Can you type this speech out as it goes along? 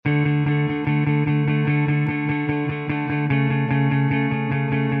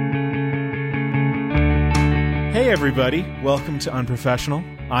everybody. Welcome to Unprofessional.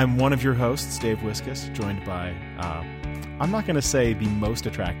 I'm one of your hosts, Dave Wiskus, joined by, I'm not going to say the most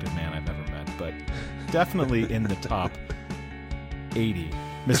attractive man I've ever met, but definitely in the top 80,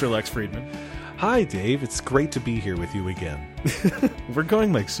 Mr. Lex Friedman. Hi, Dave. It's great to be here with you again. We're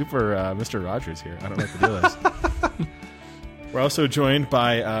going like super Mr. Rogers here. I don't know what the deal is. We're also joined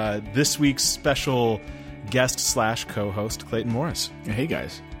by this week's special guest / co-host, Clayton Morris. Hey,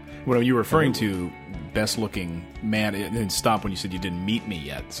 guys. What you were referring to, best looking man, it didn't stop when you said you didn't meet me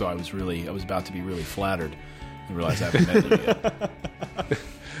yet. So I was about to be really flattered and realize I haven't met you yet.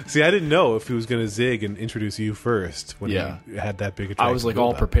 See, I didn't know if he was going to zig and introduce you first when he had that big attraction. I was like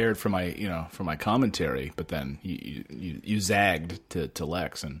all prepared for my commentary, but then you zagged to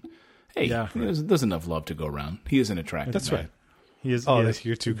Lex, and hey, there's enough love to go around. He is an attractive That's man. right. He is.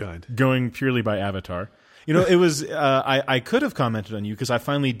 You're too kind. Going purely by avatar. You know, it was. I could have commented on you because I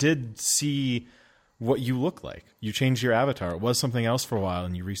finally did see what you look like. You changed your avatar. It was something else for a while,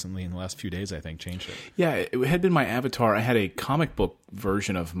 and you recently, in the last few days, I think, changed it. Yeah, it had been my avatar. I had a comic book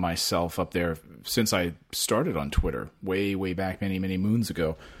version of myself up there since I started on Twitter, way back, many moons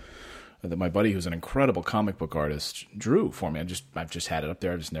ago. That my buddy, who's an incredible comic book artist, drew for me. I've just had it up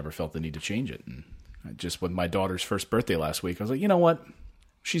there. I just never felt the need to change it. And just with my daughter's first birthday last week, I was like, you know what?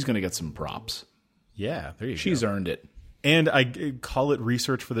 She's going to get some props. Yeah, there you go. She's earned it. And I call it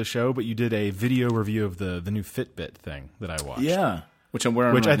research for the show, but you did a video review of the new Fitbit thing that I watched. Yeah, which I'm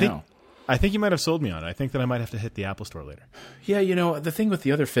wearing now. I think you might have sold me on it. I think that I might have to hit the Apple Store later. Yeah, you know, the thing with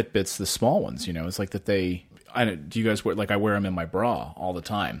the other Fitbits, the small ones, you know, it's like that do you guys wear, like I wear them in my bra all the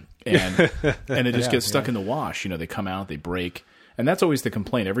time. And it just gets stuck in the wash. You know, they come out, they break. And that's always the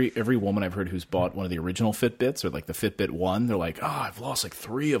complaint. Every woman I've heard who's bought one of the original Fitbits or like the Fitbit 1, they're like, I've lost like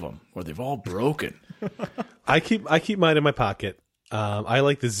 3 of them, or they've all broken. I keep mine in my pocket. I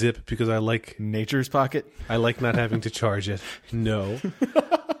like the zip because I like nature's pocket. I like not having to charge it. No,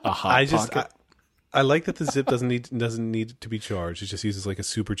 a hot pocket. I like that the zip doesn't need to be charged. It just uses like a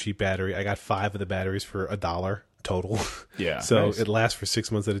super cheap battery. I got 5 of the batteries for $1 total. Yeah, so nice. It lasts for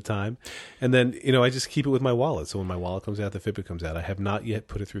 6 months at a time. And then I just keep it with my wallet. So when my wallet comes out, the Fitbit comes out. I have not yet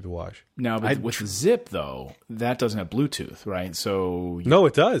put it through the wash. Now, with the zip though, that doesn't have Bluetooth, right? So no,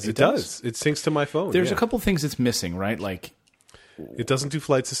 it does. It does. It syncs to my phone. There's a couple things it's missing, right? Like it doesn't do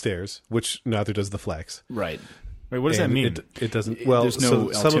flights of stairs, which neither does the Flex. Right. Wait, what does that mean? It doesn't. Well, there's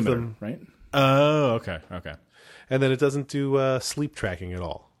no altimeter, some of them, right? Oh, okay. And then it doesn't do sleep tracking at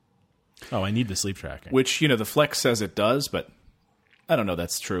all. Oh, I need the sleep tracking. Which, the Flex says it does, but I don't know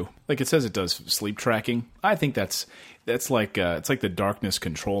that's true. Like it says it does sleep tracking. I think that's like it's like the darkness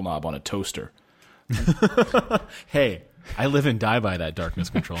control knob on a toaster. Hey, I live and die by that darkness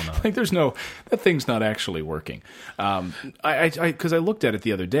control knob. Like that thing's not actually working. Because I looked at it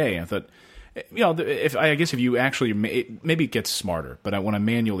the other day and I thought, if you actually maybe it gets smarter, but when I'm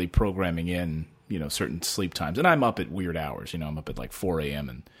manually programming in certain sleep times, and I'm up at weird hours. I'm up at like 4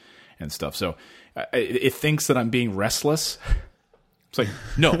 a.m. and stuff. So it thinks that I'm being restless. It's like,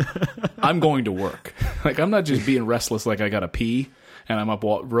 no, I'm going to work. Like I'm not just being restless like I got to pee and I'm up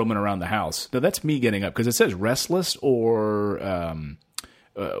roaming around the house. No, that's me getting up because it says restless or I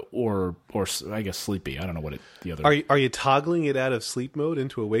guess sleepy. I don't know what the other. Are you toggling it out of sleep mode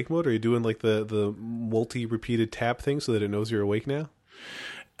into awake mode? Or are you doing like the multi-repeated tap thing so that it knows you're awake now?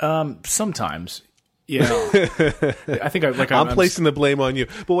 Sometimes. Yeah, I think I'm placing the blame on you.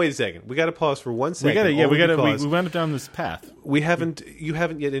 But wait a second, we got to pause for 1 second. We went up down this path. You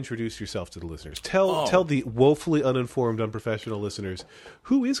haven't yet introduced yourself to the listeners. Tell the woefully uninformed, unprofessional listeners,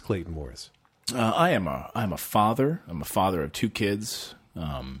 who is Clayton Morris? I'm a father. I'm a father of 2 kids.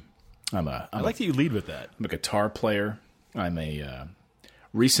 I like that you lead with that. I'm a guitar player. I'm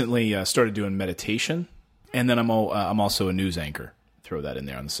recently started doing meditation, and then I'm also a news anchor. Throw that in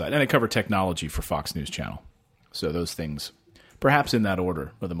there on the side. And I cover technology for Fox News Channel. So those things, perhaps in that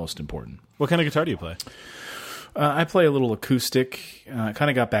order, are the most important. What kind of guitar do you play? I play a little acoustic. I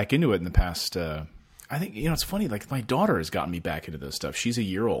kind of got back into it in the past. I think, it's funny, like my daughter has gotten me back into this stuff. She's a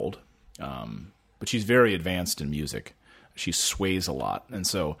year old, but she's very advanced in music. She sways a lot. And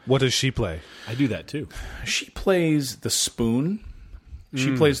so... What does she play? I do that too. She plays the spoon.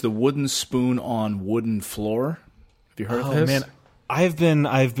 She plays the wooden spoon on wooden floor. Have you heard of this? Man. I've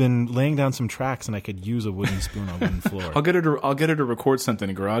been laying down some tracks, and I could use a wooden spoon on a wooden floor. I'll get her to record something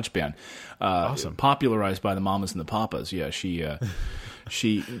in GarageBand. Awesome, popularized by the Mamas and the Papas. Yeah, she.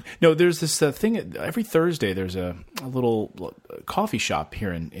 There's this thing every Thursday. There's a little coffee shop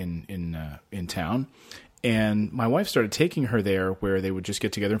here in town, And my wife started taking her there where they would just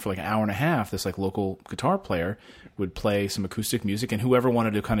get together for like an hour and a half. This like local guitar player would play some acoustic music, and whoever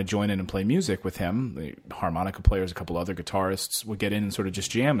wanted to kind of join in and play music with him, the harmonica players, a couple other guitarists would get in and sort of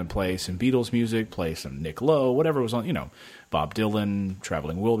just jam and play some Beatles music, play some Nick Lowe, whatever was on, Bob Dylan,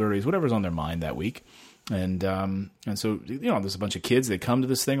 Traveling Wilburys, whatever was on their mind that week. And so, there's a bunch of kids, they come to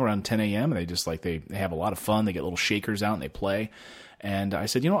this thing around 10 a.m. and they just like, they have a lot of fun. They get little shakers out and they play. And I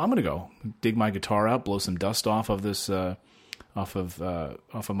said, I'm going to go dig my guitar out, blow some dust off of this, off of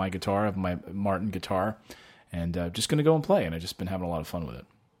my guitar, of my Martin guitar, and just going to go and play. And I've just been having a lot of fun with it.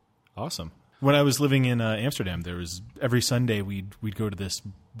 Awesome. When I was living in Amsterdam, there was every Sunday we'd go to this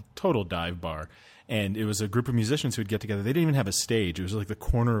total dive bar, and it was a group of musicians who would get together. They didn't even have a stage; it was like the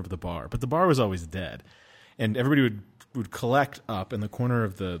corner of the bar, but the bar was always dead, and everybody would collect up in the corner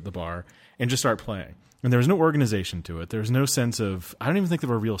of the bar and just start playing. And there was no organization to it. There was no sense of, I don't even think there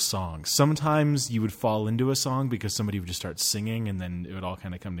were real songs. Sometimes you would fall into a song because somebody would just start singing and then it would all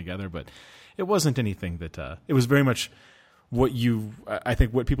kind of come together. But it wasn't anything that, it was very much I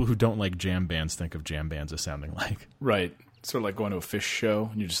think what people who don't like jam bands think of jam bands as sounding like. Right. Sort of like going to a Fish show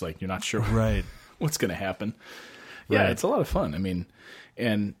and you're just like, you're not sure right. what's going to happen. Yeah, right. It's a lot of fun. I mean,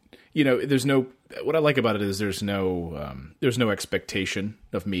 and there's no, what I like about it is there's no expectation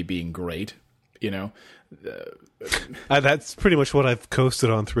of me being great. That's pretty much what I've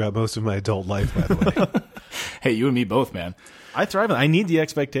coasted on throughout most of my adult life, by the way. Hey, you and me both, man. I thrive on I need the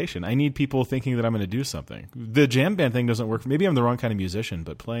expectation. I need people thinking that I'm going to do something. The jam band thing doesn't work. Maybe I'm the wrong kind of musician,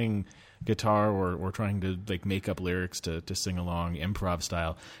 but playing guitar or trying to like make up lyrics to sing along improv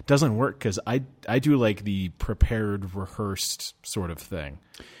style doesn't work because I do like the prepared, rehearsed sort of thing.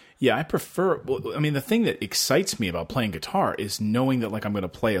 Yeah, I prefer. Well, I mean, the thing that excites me about playing guitar is knowing that like I'm going to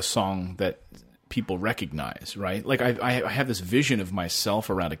play a song that people recognize, right? Like I have this vision of myself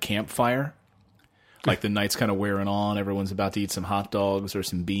around a campfire, like the night's kind of wearing on, everyone's about to eat some hot dogs or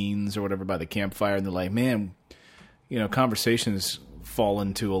some beans or whatever by the campfire, and they're like, man, conversations fall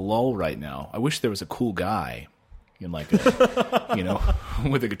into a lull right now. I wish there was a cool guy in like a,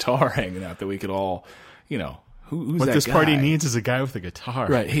 with a guitar hanging out that we could all, who's what that this guy? Party needs is a guy with a guitar.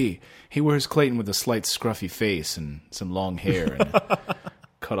 Right. He wears Clayton with a slight scruffy face and some long hair and a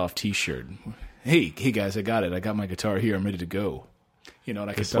cut off T-shirt. Hey guys, I got it. I got my guitar here. I'm ready to go. And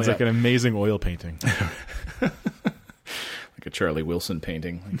I can sounds like an amazing oil painting, like a Charlie Wilson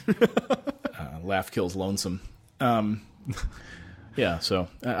painting. Laugh kills lonesome. Yeah, so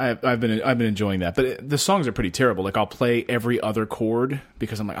I've been enjoying that, but the songs are pretty terrible. Like I'll play every other chord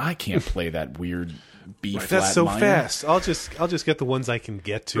because I'm like I can't play that weird B flat. That's so minor. fast. I'll just get the ones I can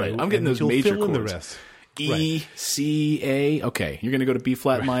get to. Right. I'm getting those you'll major fill in chords. the rest. E, Right. C, A. Okay, you're gonna go to B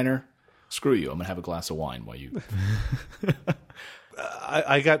flat minor. Screw you. I'm gonna have a glass of wine while you.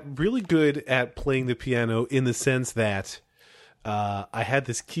 I got really good at playing the piano in the sense that I had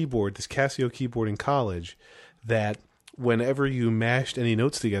this keyboard, this Casio keyboard in college, that whenever you mashed any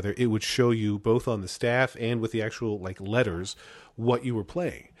notes together, it would show you both on the staff and with the actual like letters what you were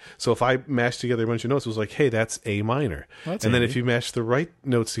playing. So if I mashed together a bunch of notes, it was like, hey, that's A minor. That's and then handy. if you mashed the right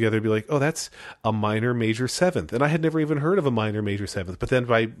notes together, it'd be like, oh, that's a minor major seventh. And I had never even heard of a minor major seventh. But then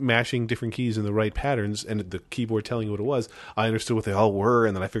by mashing different keys in the right patterns and the keyboard telling you what it was, I understood what they all were.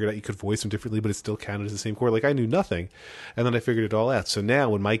 And then I figured out you could voice them differently, but it still counted as the same chord. Like I knew nothing. And then I figured it all out. So now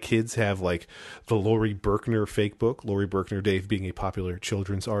when my kids have like the Laurie Berkner fake book, Laurie Berkner, Dave being a popular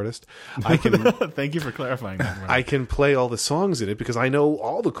children's artist, I can Thank you for clarifying that. Ron. I can play all the songs in it because I know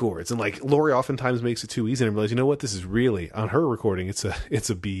all the chords. And like Lori oftentimes makes it too easy, and I realize, you know what, this is really on her recording. It's a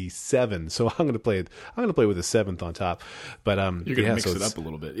B7, so I'm going to play it. I'm going to play with a seventh on top. But You're gonna mix it up a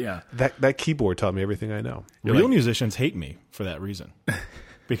little bit, yeah. That keyboard taught me everything I know. Real musicians hate me for that reason.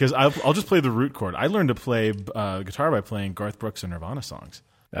 Because I'll just play the root chord. I learned to play guitar by playing Garth Brooks and Nirvana songs.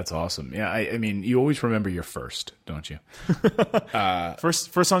 That's awesome. Yeah, I mean, you always remember your first, don't you?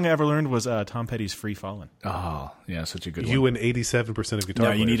 First song I ever learned was Tom Petty's "Free Fallin'." Oh, yeah, such a good You one. and 87% of guitar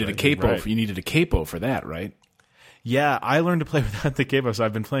No, you players, needed a right? capo. Right. You needed a capo for that, right? Yeah, I learned to play without the capo, so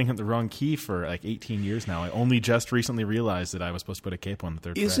I've been playing at the wrong key for like 18 years now. I only just recently realized that I was supposed to put a capo on the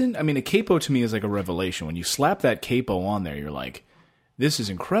third fret. I mean, a capo to me is like a revelation. When you slap that capo on there, you're like, this is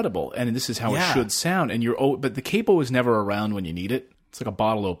incredible, and this is how it should sound. And but the capo is never around when you need it. It's like a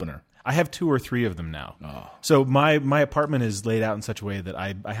bottle opener. I have 2 or 3 of them now. Oh. So my apartment is laid out in such a way that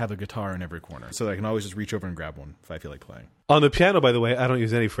I have a guitar in every corner, so that I can always just reach over and grab one if I feel like playing. On the piano, by the way, I don't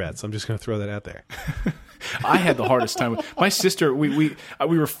use any frets. I'm just going to throw that out there. I had the hardest time. My sister, we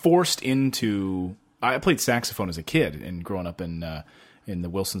were forced into. I played saxophone as a kid, and growing up in the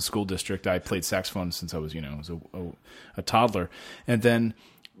Wilson School District, I played saxophone since I was a toddler, and then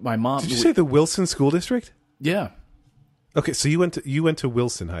my mom. Did you say the Wilson School District? Yeah. Okay, so you went to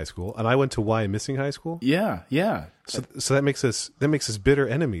Wilson High School, and I went to Wyomissing High School. Yeah. So that makes us bitter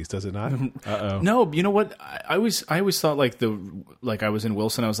enemies, does it not? No, you know what? I always thought like I was in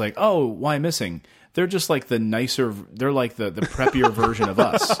Wilson. I was like, oh, why missing? They're just like the nicer. They're like the preppier version of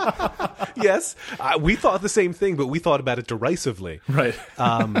us. Yes, we thought the same thing, but we thought about it derisively. Right.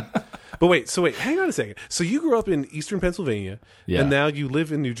 But wait, hang on a second. So you grew up in Eastern Pennsylvania, Yeah. and now you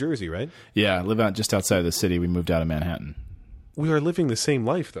live in New Jersey, right? Yeah, I live out just outside of the city. We moved out of Manhattan. We are living the same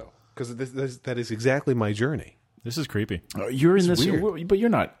life, though, because that is exactly my journey. This is creepy. You're in this, weird. but you're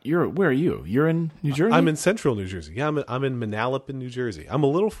not. Where are you? You're in New Jersey. I'm in central New Jersey. Yeah, I'm in Manalapan, New Jersey. I'm a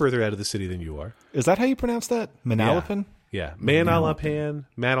little further out of the city than you are. Is that how you pronounce that? Manalapan? Yeah,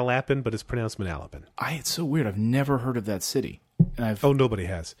 Manalapan, but it's pronounced Manalapan. It's so weird. I've never heard of that city. And Oh, nobody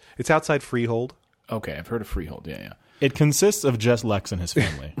has. It's outside Freehold. Okay, I've heard of Freehold. Yeah. It consists of just Lex and his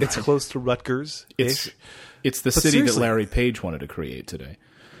family. It's close to Rutgers. It's the city seriously. that Larry Page wanted to create today.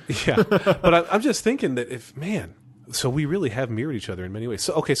 Yeah, but I'm just thinking that so we really have mirrored each other in many ways.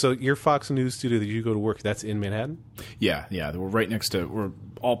 So your Fox News studio that you go to work, that's in Manhattan? Yeah. We're right next to. We're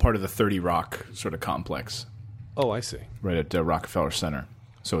all part of the 30 Rock sort of complex, Oh, I see. right at Rockefeller Center.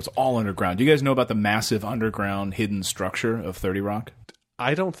 So it's all underground. Do you guys know about the massive underground hidden structure of 30 Rock?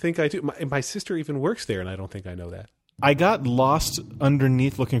 I don't think I do. My sister even works there, and I don't think I know that. I got lost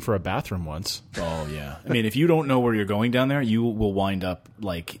underneath looking for a bathroom once. Oh yeah. I mean, if you don't know where you're going down there, you will wind up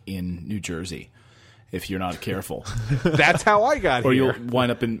like in New Jersey if you're not careful, That's how I got or here. you'll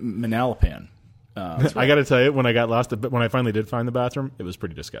wind up in Manalapan. I got to tell you, when I got lost, when I finally did find the bathroom, it was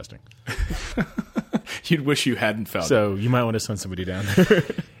pretty disgusting. You'd wish you hadn't found it. So you might want to send somebody down there.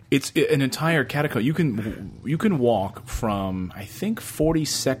 It's an entire catacomb. You can walk from, I think,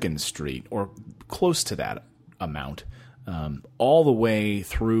 42nd Street or close to that amount, all the way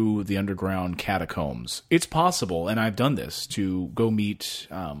through the underground catacombs. It's possible, and I've done this, to go meet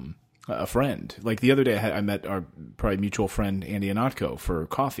a friend. Like the other day, I met our probably mutual friend Andy Anatko for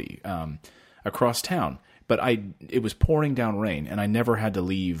coffee across town. But it was pouring down rain, and I never had to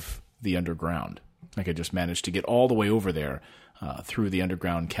leave the underground. Like I just managed to get all the way over there. Through the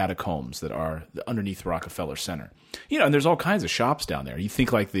underground catacombs that are underneath Rockefeller Center, and there's all kinds of shops down there. You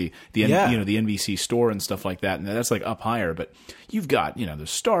think like the the NBC store and stuff like that, and that's like up higher. But you've got there's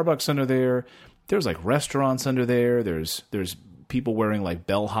Starbucks under there. There's like restaurants under there. There's people wearing like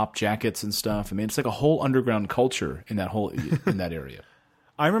bellhop jackets and stuff. I mean, it's like a whole underground culture in that area.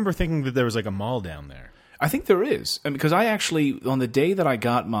 I remember thinking that there was like a mall down there. I think there is, because I actually, on the day that I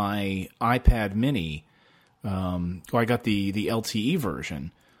got my iPad Mini. I got the LTE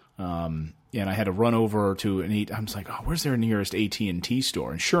version, and I had to run over to I was like, oh, where's their nearest AT&T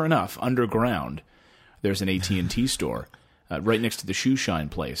store? And sure enough, underground, there's an AT&T store right next to the Shoe Shine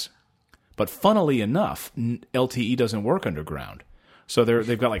place. But funnily enough, LTE doesn't work underground. So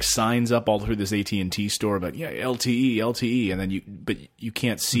they've got like signs up all through this AT&T store about LTE, and then but you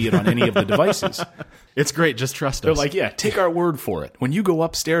can't see it on any of the devices. It's great, just trust They're us. like, take our word for it. When you go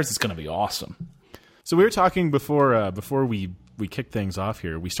upstairs, it's going to be awesome. So we were talking before we kicked things off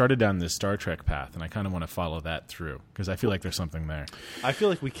here. We started down this Star Trek path, and I kind of want to follow that through because I feel like there's something there. I feel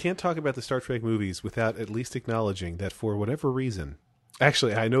like we can't talk about the Star Trek movies without at least acknowledging that for whatever reason,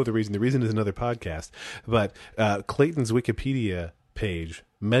 actually, I know the reason. The reason is another podcast, but Clayton's Wikipedia page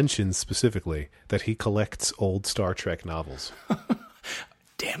mentions specifically that he collects old Star Trek novels.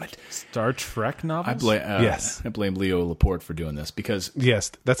 Damn it. Star Trek novels? Yes. I blame Leo Laporte for doing this because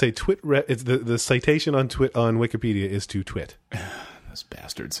Yes, that's a twit. It's the citation on Wikipedia is to twit. those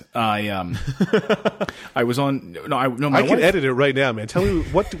bastards. I was on. My I can wife, edit it right now, man. Tell me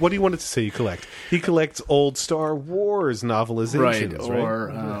what do you want it to say? You collect? He collects old Star Wars novelizations, right?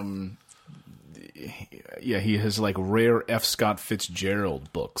 Or he has like rare F. Scott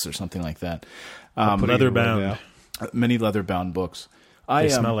Fitzgerald books or something like that. Leather bound. Many leather bound books. They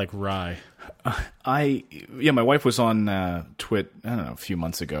smell like rye. my wife was on Twit, I don't know, a few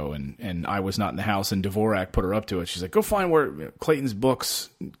months ago, and I was not in the house, and Dvorak put her up to it. She's like, go find where Clayton's books,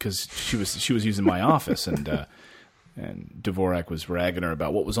 because she was using my office, and Dvorak was ragging her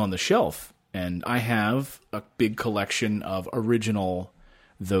about what was on the shelf. And I have a big collection of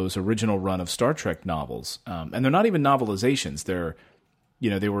those original run of Star Trek novels, and they're not even novelizations. They're,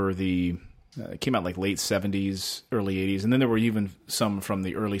 they were it came out like late 70s, early 80s, and then there were even some from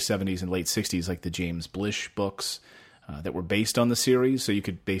the early 70s and late 60s, like the James Blish books that were based on the series. So you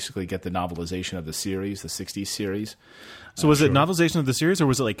could basically get the novelization of the series, the 60s series. So was it novelization of the series, or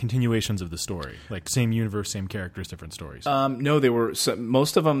was it like continuations of the story? Like same universe, same characters, different stories? No, they were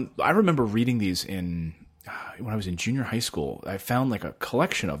most of them. I remember reading these when I was in junior high school, I found like a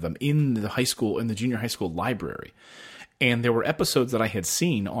collection of them in the junior high school library. And there were episodes that I had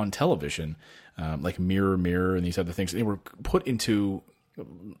seen on television, like Mirror, Mirror, and these other things. They were put into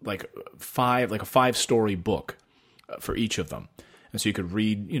like a 5-story book for each of them. And so you could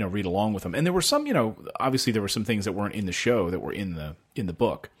read along with them. And there were some, obviously there were some things that weren't in the show that were in the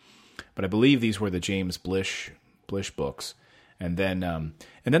book. But I believe these were the James Blish books. And then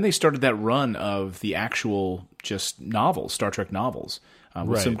they started that run of the actual just novels, Star Trek novels,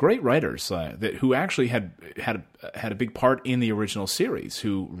 with some great writers who actually had a big part in the original series,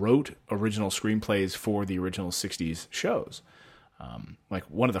 who wrote original screenplays for the original 60s shows. Like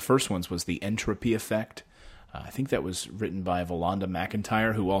one of the first ones was The Entropy Effect. I think that was written by Valanda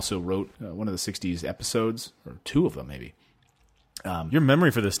McIntyre, who also wrote one of the 60s episodes, or two of them maybe. Your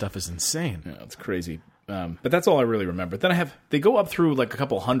memory for this stuff is insane. Yeah, it's crazy. But that's all I really remember. Then they go up through like a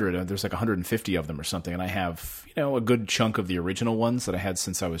couple hundred. There's like 150 of them or something, and I have a good chunk of the original ones that I had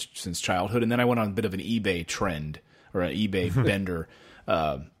since childhood. And then I went on a bit of an eBay trend or an eBay bender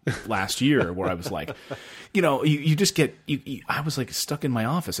last year, where I was like, you just get I was like stuck in my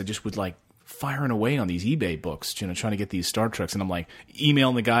office. I just would like firing away on these eBay books, trying to get these Star Treks, and I'm like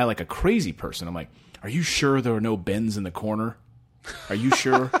emailing the guy like a crazy person. I'm like, "Are you sure there are no bends in the corner? Are you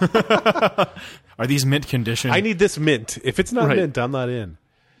sure? Are these mint condition? I need this mint. If it's not mint, I'm not in."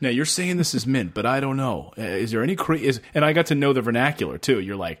 Now you're saying this is mint, but I don't know. Is there any and I got to know the vernacular too.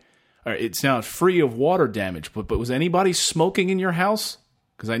 You're like, all right, it's now free of water damage, but was anybody smoking in your house?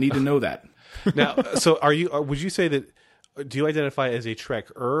 Because I need to know that. Now, so would you say that? Do you identify as a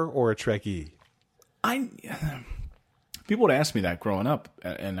Trek-er or a Trekkie? People would ask me that growing up,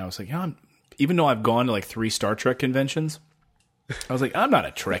 and I was like, yeah, even though I've gone to like 3 Star Trek conventions, I was like, I'm not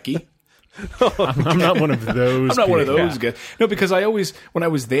a Trekkie. I'm not one of those. I'm not one of those guys. No, because when I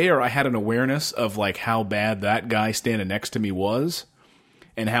was there, I had an awareness of like how bad that guy standing next to me was,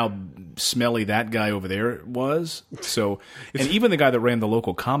 and how smelly that guy over there was. So, and even the guy that ran the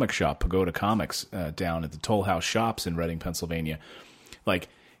local comic shop, Pagoda Comics, down at the Toll House Shops in Reading, Pennsylvania, like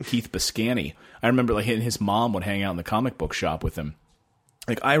Keith Biscani. I remember like his mom would hang out in the comic book shop with him.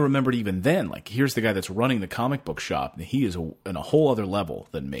 Like I remembered even then, like here's the guy that's running the comic book shop, and he is on a whole other level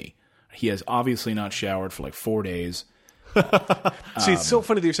than me. He has obviously not showered for like 4 days. See, it's so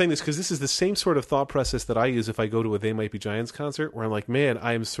funny that you're saying this, because this is the same sort of thought process that I use if I go to a They Might Be Giants concert, where I'm like, man,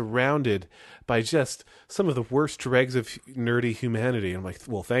 I am surrounded by just some of the worst dregs of nerdy humanity. And I'm like,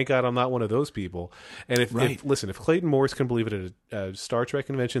 well, thank God I'm not one of those people. And if Clayton Morris can believe it at a Star Trek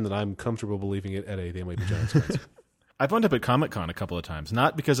convention, then I'm comfortable believing it at a They Might Be Giants concert. I've wound up at Comic-Con a couple of times,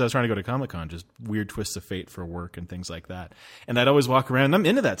 not because I was trying to go to Comic-Con, just weird twists of fate for work and things like that. And I'd always walk around, and I'm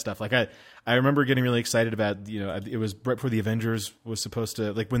into that stuff. Like I remember getting really excited about, it was right before the Avengers was supposed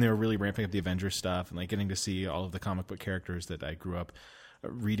to, like when they were really ramping up the Avengers stuff, and like getting to see all of the comic book characters that I grew up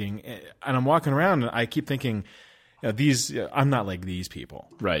reading. And I'm walking around, and I keep thinking, I'm not like these people.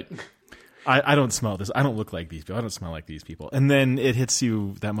 Right. I don't smell this. I don't look like these people. I don't smell like these people. And then it hits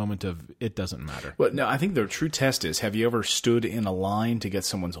you that moment of it doesn't matter. Well, no, I think the true test is, have you ever stood in a line to get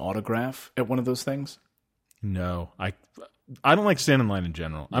someone's autograph at one of those things? No. I don't like to stand in line in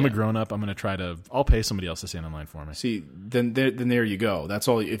general. Yeah. I'm a grown-up. I'm going to I'll pay somebody else to stand in line for me. See, then there you go. That's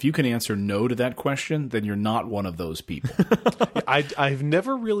all. If you can answer no to that question, then you're not one of those people. I've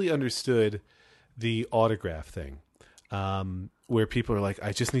never really understood the autograph thing. Where people are like,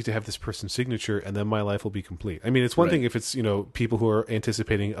 I just need to have this person's signature and then my life will be complete. I mean, it's one thing if it's, people who are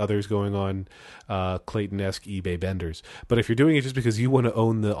anticipating others going on Clayton-esque eBay benders. But if you're doing it just because you want to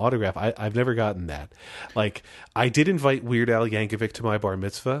own the autograph, I've never gotten that. Like, I did invite Weird Al Yankovic to my bar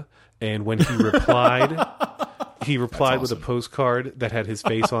mitzvah, and when he replied... He replied with a postcard that had his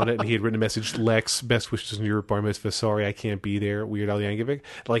face on it, and he had written a message, Lex, best wishes on your bar mitzvah. Sorry, I can't be there. Weird Al Yankovic.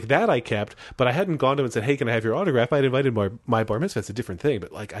 Like, that I kept, but I hadn't gone to him and said, hey, can I have your autograph? I had invited my bar mitzvah. It's a different thing,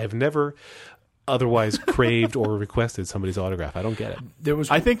 but like, I have never otherwise craved or requested somebody's autograph. I don't get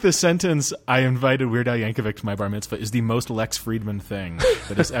it. I think the sentence, I invited Weird Al Yankovic to my bar mitzvah, is the most Lex Friedman thing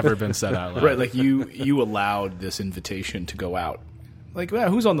that has ever been said out loud. Right, like you allowed this invitation to go out. Like,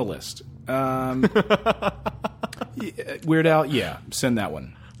 who's on the list? Weird Al, yeah, send that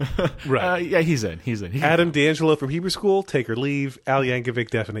one. Right. Yeah, he's in. Adam D'Angelo from Hebrew School, take or leave. Al Yankovic,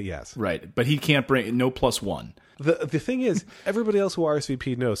 definite yes. Right, but he can't bring no +1. The thing is, everybody else who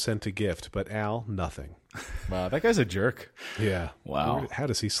RSVP'd sent a gift, but Al, nothing. Wow, that guy's a jerk. Yeah. Wow. How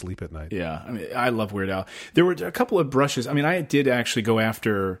does he sleep at night? Yeah, I mean, I love Weird Al. There were a couple of brushes. I mean, I did actually go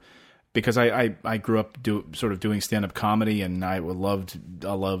after because I grew up sort of doing stand-up comedy, and I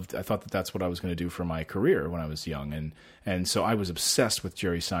thought that's what I was going to do for my career when I was young. And so I was obsessed with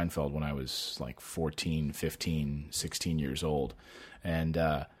Jerry Seinfeld when I was like 14, 15, 16 years old. And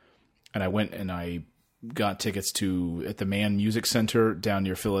I went and I got tickets at the Mann Music Center down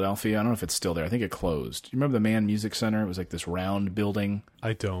near Philadelphia. I don't know if it's still there. I think it closed. You remember the Mann Music Center? It was like this round building.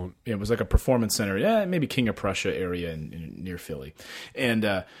 I don't. It was like a performance center. Yeah, maybe King of Prussia area near Philly. And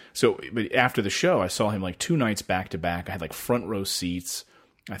but after the show, I saw him like 2 nights back to back. I had like front row seats.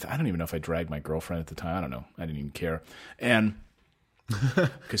 I don't even know if I dragged my girlfriend at the time. I don't know. I didn't even care. And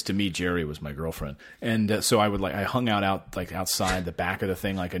because to me, Jerry was my girlfriend. And so I hung out like outside the back of the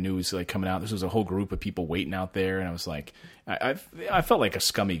thing, like I knew he was like coming out. This was a whole group of people waiting out there. And I was like, I felt like a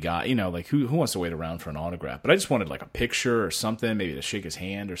scummy guy, you know, like who wants to wait around for an autograph? But I just wanted like a picture or something, maybe to shake his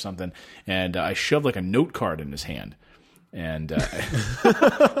hand or something. And I shoved like a note card in his hand. And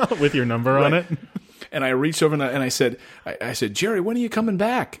with your number on it. And I reached over and I said, Jerry, when are you coming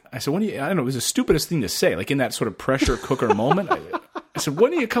back? I said, I don't know, it was the stupidest thing to say, like in that sort of pressure cooker moment. I said,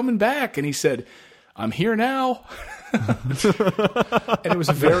 when are you coming back? And he said, I'm here now. And it was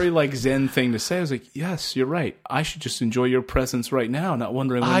a very like Zen thing to say. I was like, yes, you're right. I should just enjoy your presence right now, not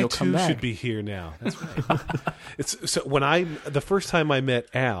wondering when you'll come back. I too should be here now. That's right. So when the first time I met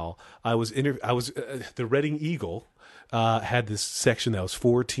Al, I was the Reading Eagle. Had this section that was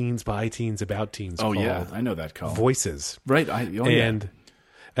for teens, by teens, about teens. Oh yeah, I know that call. Voices, right? I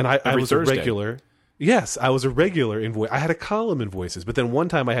was Thursday. a regular. Yes, I was a regular in Voices. I had a column in Voices, but then one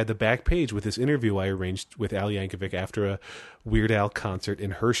time I had the back page with this interview I arranged with Al Yankovic after a Weird Al concert in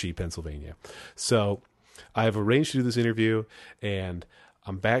Hershey, Pennsylvania. So I've arranged to do this interview, and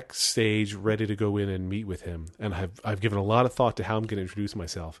I'm backstage ready to go in and meet with him. And I've given a lot of thought to how I'm going to introduce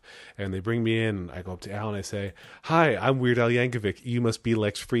myself. And they bring me in, and I go up to Al and I say, hi, I'm Weird Al Yankovic. You must be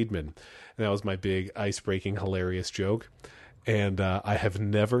Lex Friedman. And that was my big ice-breaking, hilarious joke. And I have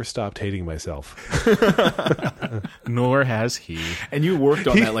never stopped hating myself. Nor has he. And you worked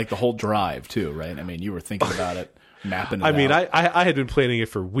on that like the whole drive too, right? I mean, you were thinking about it. Mapping it out. I had been planning it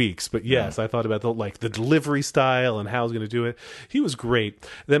for weeks, but yes, I thought about the delivery style and how I was going to do it. He was great.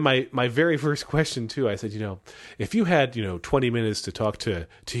 Then my very first question too, I said, if you had 20 minutes to talk to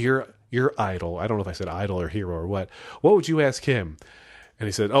your idol, I don't know if I said idol or hero or what would you ask him? And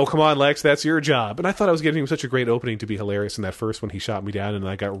he said, oh, come on, Lex, that's your job. And I thought I was giving him such a great opening to be hilarious in that first one. He shot me down, and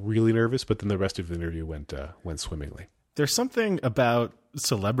I got really nervous, but then the rest of the interview went swimmingly. There's something about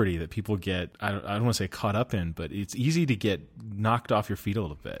celebrity that people get, I don't want to say caught up in, but it's easy to get knocked off your feet a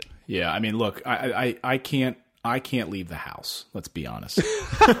little bit. Yeah, I mean, look, I can't leave the house. Let's be honest.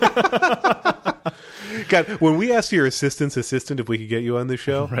 God, when we asked your assistant if we could get you on the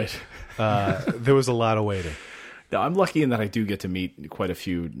show, right? There was a lot of waiting. No, I'm lucky in that I do get to meet quite a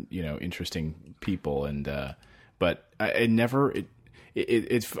few, interesting people, and but I never.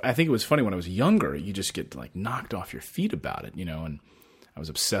 I think it was funny when I was younger. You just get like knocked off your feet about it, And I was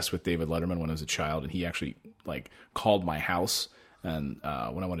obsessed with David Letterman when I was a child, and he actually like called my house, and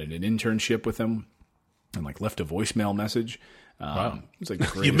when I wanted an internship with him, and like left a voicemail message. Wow. It was like the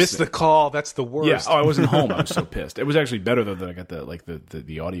greatest you missed thing. The call. That's the worst. Yeah. Oh, I wasn't home. I was so pissed. It was actually better though that I got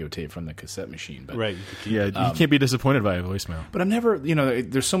the audio tape from the cassette machine. But right. Yeah. You can't be disappointed by a voicemail. But I'm never.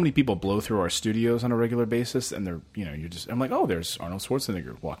 There's so many people blow through our studios on a regular basis, and they're. I'm like, oh, there's Arnold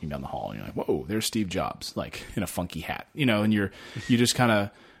Schwarzenegger walking down the hall, and you're like, whoa, there's Steve Jobs, like in a funky hat, and you just kind of.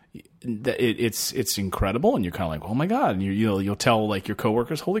 It's incredible, and you're kind of like, oh my god, and you'll tell like your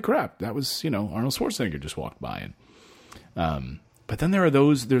coworkers, holy crap, that was Arnold Schwarzenegger just walked by, and but then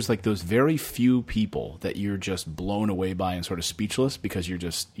there's like those very few people that you're just blown away by and sort of speechless because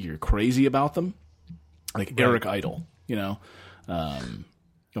you're crazy about them, like right. Eric Idle,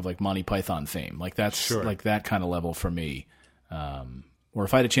 of like Monty Python fame, like that's sure. Like that kind of level for me. Or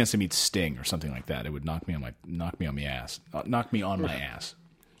if I had a chance to meet Sting or something like that, it would knock me on my ass.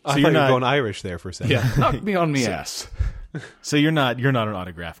 So you're not going Irish there for a second. Yeah, knock me on the ass. So you're not an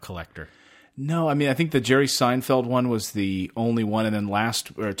autograph collector. No, I mean I think the Jerry Seinfeld one was the only one, and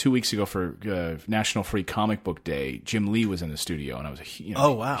then 2 weeks ago for National Free Comic Book Day, Jim Lee was in the studio, and I was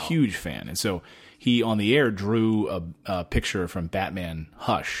a huge fan, and so he on the air drew a picture from Batman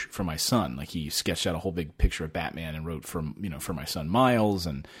Hush for my son. Like he sketched out a whole big picture of Batman and wrote for my son Miles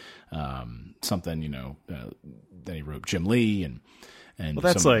and something. Then he wrote Jim Lee and well,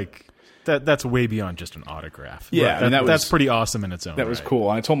 that's like that's way beyond just an autograph. Yeah, right. That's pretty awesome in its own. That was cool.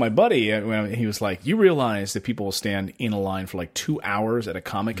 And I told my buddy when he was like, "You realize that people will stand in a line for like 2 hours at a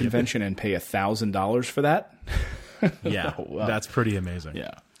comic convention and pay $1,000 for that?" Yeah, wow. That's pretty amazing.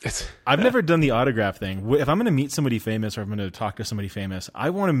 Yeah. I've never done the autograph thing. If I'm going to meet somebody famous or I'm going to talk to somebody famous,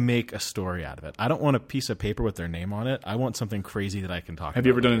 I want to make a story out of it. I don't want a piece of paper with their name on it. I want something crazy that I can talk about. Have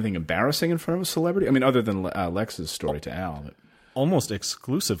you ever done anything embarrassing in front of a celebrity? I mean, other than Lex's story to Al. Almost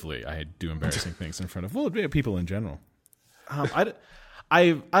exclusively, I do embarrassing things in front of people in general. I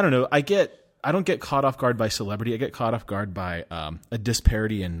don't know. I don't get caught off guard by celebrity. I get caught off guard by a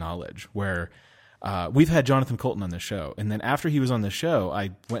disparity in knowledge where we've had Jonathan Colton on the show. And then after he was on the show,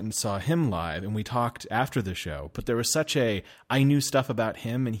 I went and saw him live and we talked after the show. But there was I knew stuff about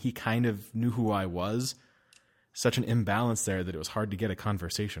him and he kind of knew who I was. Such an imbalance there that it was hard to get a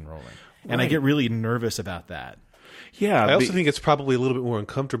conversation rolling. And I get really nervous about that. Yeah, I also think it's probably a little bit more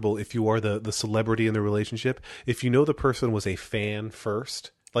uncomfortable if you are the celebrity in the relationship. If you know the person was a fan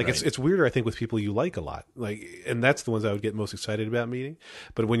first, like it's weirder, I think, with people you like a lot. Like, and that's the ones I would get most excited about meeting.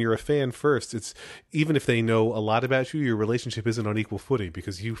 But when you're a fan first, it's even if they know a lot about you, your relationship isn't on equal footing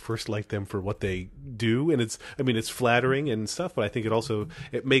because you first like them for what they do, and it's flattering and stuff. But I think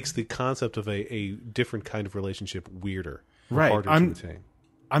it makes the concept of a different kind of relationship weirder, harder to attain.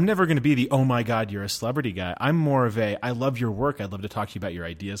 I'm never going to be the, oh my God, you're a celebrity guy. I'm more of I love your work. I'd love to talk to you about your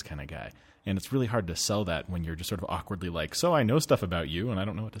ideas kind of guy. And it's really hard to sell that when you're just sort of awkwardly like, so I know stuff about you and I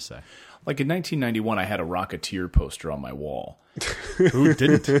don't know what to say. Like in 1991, I had a Rocketeer poster on my wall. Who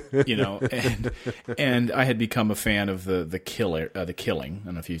didn't? And I had become a fan of the Killing. I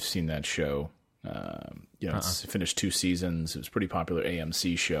don't know if you've seen that show. It's finished 2 seasons. It was a pretty popular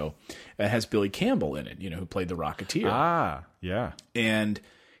AMC show. It has Billy Campbell in it, who played the Rocketeer. Ah, yeah. And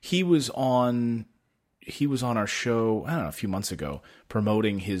he was on our show, I don't know, a few months ago,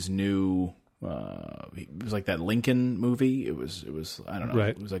 promoting his new it was like that Lincoln movie. It was I don't know. Right.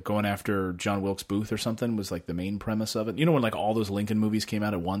 It was like going after John Wilkes Booth or something was like the main premise of it. You know when like all those Lincoln movies came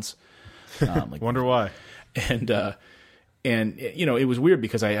out at once? Wonder why. And it was weird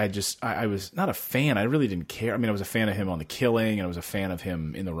because I was not a fan. I really didn't care. I mean, I was a fan of him on The Killing, and I was a fan of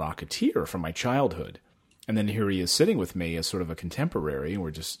him in The Rocketeer from my childhood. And then here he is sitting with me as sort of a contemporary, and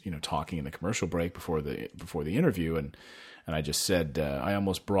we're just talking in the commercial break before the interview, and I just said I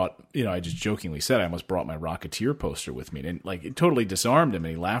almost brought I just jokingly said I almost brought my Rocketeer poster with me, and like it totally disarmed him,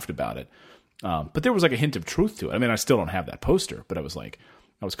 and he laughed about it. But there was like a hint of truth to it. I mean, I still don't have that poster, but I was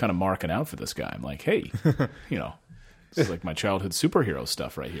kind of marking out for this guy. I'm like, hey, this is like my childhood superhero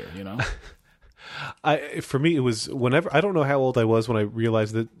stuff right here, For me, it was whenever, I don't know how old I was when I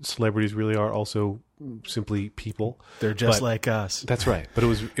realized that celebrities really are also simply people. They're just like us. That's right. But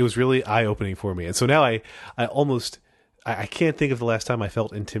it was really eye-opening for me. And so now I can't think of the last time I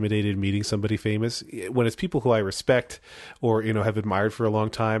felt intimidated meeting somebody famous. When it's people who I respect or, have admired for a long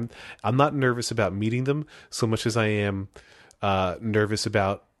time, I'm not nervous about meeting them so much as I am nervous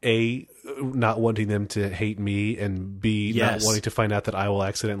about not wanting them to hate me, and B, not wanting to find out that I will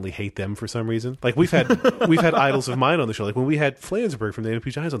accidentally hate them for some reason. Like we've had idols of mine on the show. Like when we had Flansburgh from the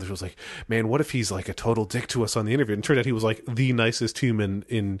NP Giants on the show, I was like, man, what if he's like a total dick to us on the interview? And it turned out he was like the nicest human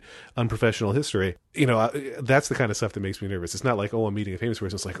in unprofessional history. That's the kind of stuff that makes me nervous. It's not like, oh, I'm meeting a famous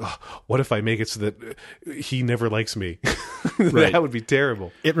person. It's like, oh, what if I make it so that he never likes me? Right. That would be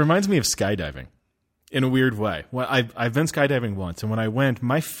terrible. It reminds me of skydiving. In a weird way. Well, I've been skydiving once, and when I went,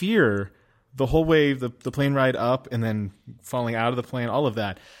 my fear, the whole way, the plane ride up and then falling out of the plane, all of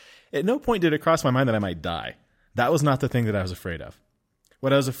that, at no point did it cross my mind that I might die. That was not the thing that I was afraid of.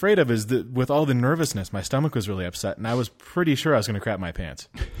 What I was afraid of is that with all the nervousness, my stomach was really upset, and I was pretty sure I was going to crap my pants.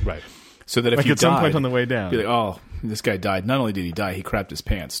 Right. So that if you at some point on the way down, be like, oh, this guy died. Not only did he die, he crapped his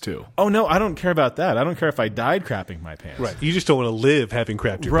pants too. Oh no, I don't care about that. I don't care if I died crapping my pants. Right. You just don't want to live having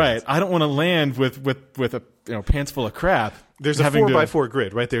crapped your pants. Right. I don't want to land with a pants full of crap. There's a 4x4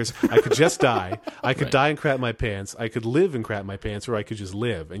 grid, right? I could just die. I could die and crap my pants. I could live and crap my pants, or I could just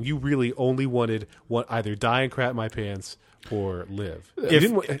live. And you really only wanted either die and crap my pants or live.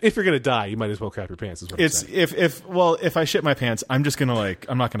 If you're going to die, you might as well crap your pants. Is what I'm saying. If I shit my pants, I'm just going to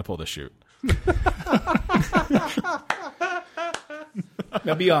I'm not going to pull the chute.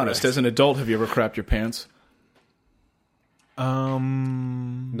 Now, be honest. As an adult, have you ever crapped your pants?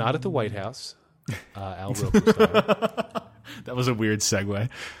 Not at the White House. Al Roker style. That was a weird segue.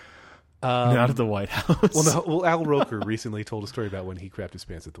 Not at the White House. Well, Al Roker recently told a story about when he crapped his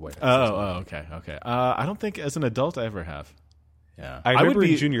pants at the White House. Okay. I don't think as an adult I ever have. Yeah, I remember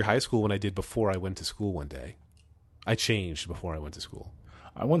in junior high school when I did before I went to school one day. I changed before I went to school.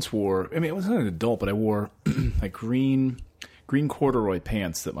 I once wore, I mean, it wasn't an adult, but I wore like green corduroy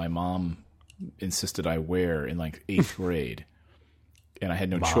pants that my mom insisted I wear in like 8th grade. And I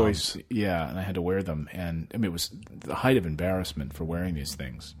had no choice. Yeah, and I had to wear them. And I mean, it was the height of embarrassment for wearing these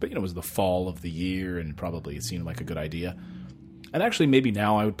things. But, it was the fall of the year, and probably it seemed like a good idea. And actually, maybe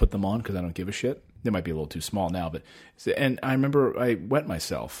now I would put them on because I don't give a shit. They might be a little too small now, but and I remember I wet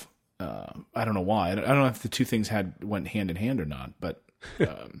myself. I don't know why. I don't know if the two things went hand in hand or not, but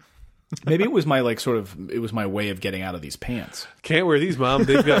maybe it was my it was my way of getting out of these pants. Can't wear these, Mom.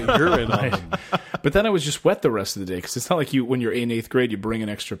 They've got urine on them. But then I was just wet the rest of the day because it's not like when you're in 8th grade, you bring an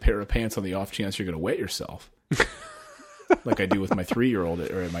extra pair of pants on the off chance you're going to wet yourself. Like I do with my 3-year-old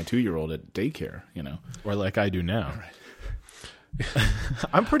or my 2-year-old at daycare, Or like I do now. Right.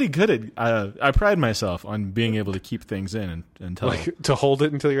 I'm pretty good at. I pride myself on being able to keep things in until to hold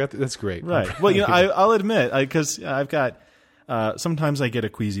it until you're at. That's great, right? Well, I'll admit because I've got. Sometimes I get a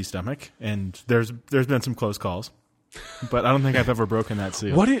queasy stomach, and there's been some close calls, but I don't think I've ever broken that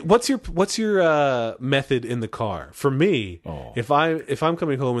seal. What's your method in the car? For me, if I'm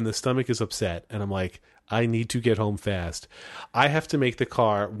coming home and the stomach is upset, and I'm like, I need to get home fast, I have to make the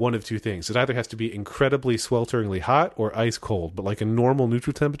car one of two things. It either has to be incredibly swelteringly hot or ice cold, but like a normal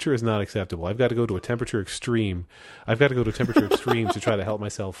neutral temperature is not acceptable. I've got to go to a temperature extreme. To try to help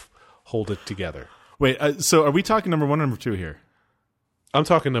myself hold it together. Wait, so are we talking number 1 or number 2 here? I'm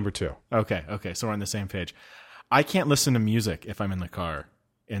talking number 2. Okay, so we're on the same page. I can't listen to music if I'm in the car.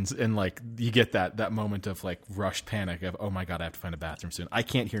 And like you get that moment of like rushed panic of, oh my God, I have to find a bathroom soon. I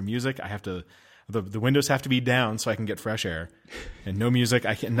can't hear music. I have to... The windows have to be down so I can get fresh air, and no music.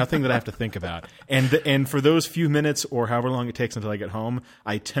 Nothing that I have to think about. And for those few minutes or however long it takes until I get home,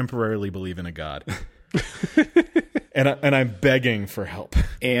 I temporarily believe in a God, and I'm begging for help.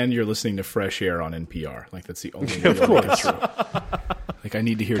 And you're listening to Fresh Air on NPR. Like that's the only way to make it through. Like I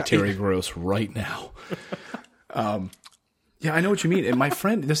need to hear Terry Gross right now. Yeah, I know what you mean. And my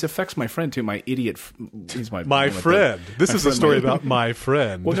friend, this affects my friend too. My idiot, he's my friend. This is a story about my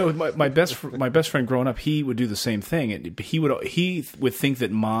friend. Well, no, my best friend growing up, he would do the same thing. He would think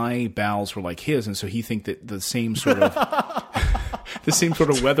that my bowels were like his, and so he think that the same sort of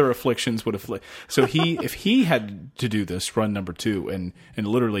weather afflictions would afflict. So if he had to do this run number 2 and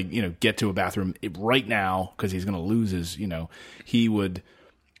literally get to a bathroom right now because he's going to lose his he would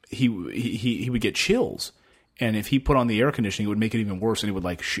get chills. And if he put on the air conditioning, it would make it even worse, and it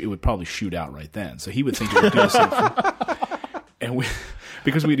would probably shoot out right then. So he would think it would do the same thing. And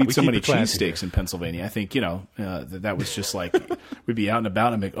because we'd eat so many cheesesteaks in Pennsylvania, I think that was just like we'd be out and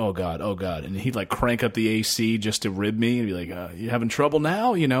about, and I'm like, oh god, and he'd like crank up the AC just to rib me, and be like, you having trouble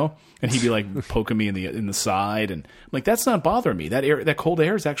now, And he'd be like poking me in the side, and I'm like, that's not bothering me. That cold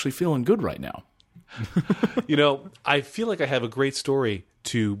air is actually feeling good right now. I feel like I have a great story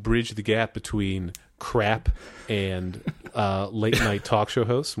to bridge the gap between crap and late night talk show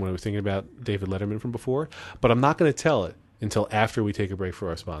hosts when I was thinking about David Letterman from before, but I'm not going to tell it until after we take a break for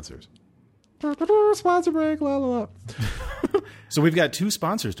our sponsors. Sponsor break, la la la. So we've got 2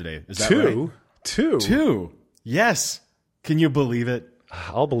 sponsors today. Is that right? Two. Yes. Can you believe it?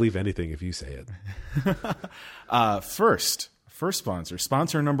 I'll believe anything if you say it. First sponsor.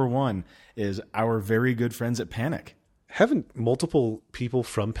 Sponsor number 1 is our very good friends at Panic. Haven't multiple people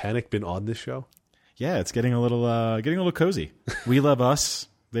from Panic been on this show? Yeah, it's getting a little cozy. We love us.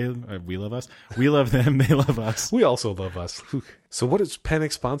 We love us. We love them. They love us. We also love us. So what is Panic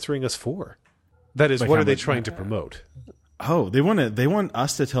sponsoring us for? That is, what are they trying to promote? Oh, they want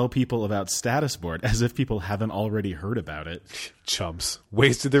us to tell people about Status Board as if people haven't already heard about it. Chumps.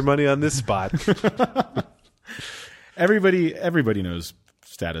 Wasted their money on this spot. Everybody knows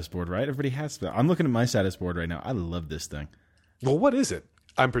Status Board, right? Everybody has that. I'm looking at my Status Board right now. I love this thing. Well, what is it?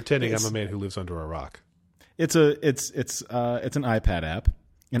 I'm pretending I'm a man who lives under a rock. It's an iPad app,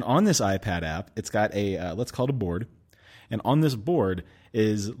 and on this iPad app, it's got a let's call it a board, and on this board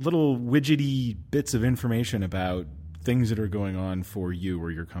is little widgety bits of information about things that are going on for you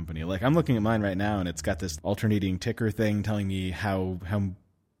or your company. Like I'm looking at mine right now, and it's got this alternating ticker thing telling me how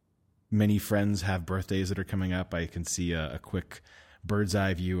many friends have birthdays that are coming up. I can see a quick bird's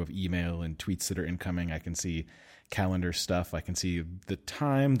eye view of email and tweets that are incoming. I can see calendar stuff. I can see the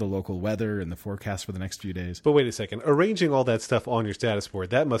time, the local weather, and the forecast for the next few days. But wait a second. Arranging all that stuff on your status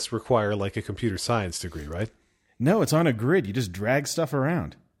board, that must require like a computer science degree, right? No, it's on a grid. You just drag stuff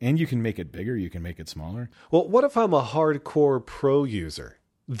around. And you can make it bigger. You can make it smaller. Well, what if I'm a hardcore pro user?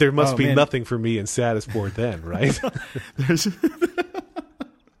 There must be nothing for me in status board then, right?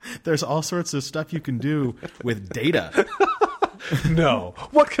 There's all sorts of stuff you can do with data. No.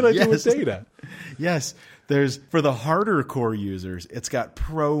 What can I do with data? Yes. For the harder core users, it's got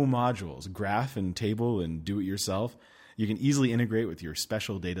pro modules, graph and table and do it yourself. You can easily integrate with your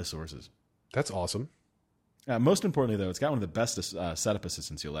special data sources. That's awesome. Most importantly, though, it's got one of the best setup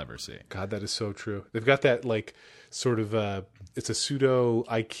assistants you'll ever see. God, that is so true. They've got that like sort of it's a pseudo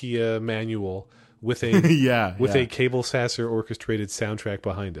IKEA manual with a Yeah, with yeah. a Cable Sasser orchestrated soundtrack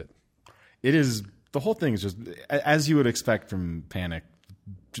behind it. It is, the whole thing is just as you would expect from Panic,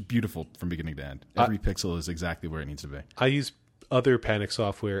 just beautiful from beginning to end. Every pixel is exactly where it needs to be. I use other Panic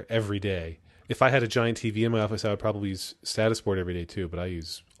software every day. If I had a giant TV in my office, I would probably use Statusport every day too. But I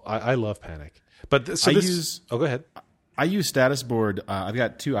love Panic. But oh, go ahead. I use Statusboard. I've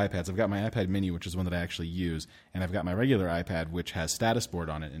got two iPads. I've got my iPad Mini, which is one that I actually use, and I've got my regular iPad, which has Statusboard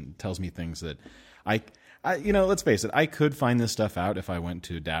on it and tells me things that I let's face it, I could find this stuff out if I went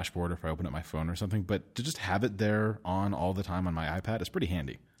to Dashboard or if I opened up my phone or something, but to just have it there on all the time on my iPad is pretty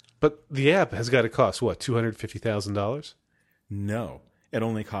handy. But the app has got to cost, what, $250,000? No, it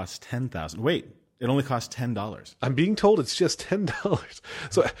only costs $10,000. Wait, it only costs $10. I'm being told it's just $10.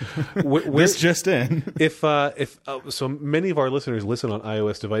 So This just in. if so many of our listeners listen on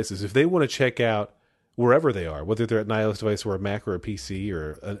iOS devices, if they want to check out wherever they are, whether they're at an iOS device or a Mac or a PC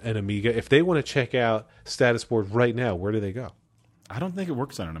or an Amiga, if they want to check out Statusboard right now, where do they go? I don't think it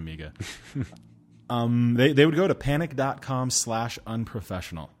works on an Amiga. They would go to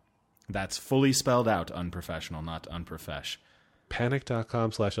panic.com/unprofessional. That's fully spelled out unprofessional, not unprofesh.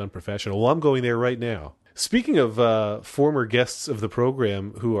 Panic.com/unprofessional. Well, I'm going there right now. Speaking of former guests of the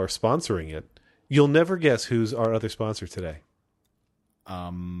program who are sponsoring it, you'll never guess who's our other sponsor today.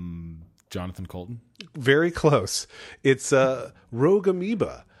 Jonathan Colton. Very close. It's Rogue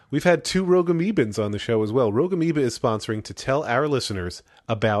Amoeba. We've had 2 Rogue Amoebans on the show as well. Rogue Amoeba is sponsoring to tell our listeners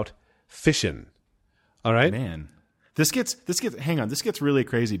about Fission. All right? Man. This gets really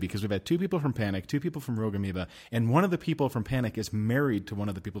crazy because we've had 2 people from Panic, 2 people from Rogue Amoeba, and one of the people from Panic is married to one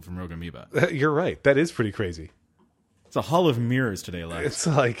of the people from Rogue Amoeba. You're right. That is pretty crazy. It's a hall of mirrors today, Lex. It's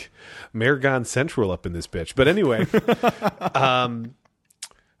like Margon Central up in this bitch. But anyway,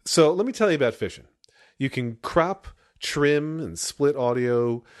 so let me tell you about Fission. You can crop, trim, and split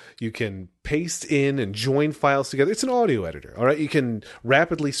audio. You can paste in and join files together. It's an audio editor, all right? You can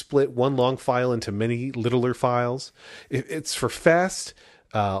rapidly split one long file into many littler files. It's for fast,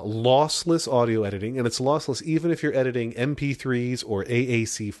 lossless audio editing, and it's lossless even if you're editing MP3s or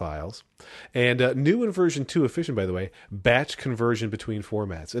AAC files. And new in version 2 of Fission, by the way, batch conversion between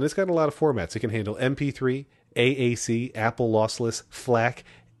formats. And it's got a lot of formats. It can handle MP3, AAC, Apple lossless, FLAC,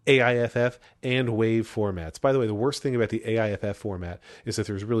 AIFF, and WAV formats. By the way, the worst thing about the AIFF format is that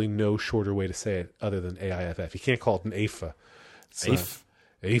there's really no shorter way to say it other than AIFF. You can't call it an AIFA.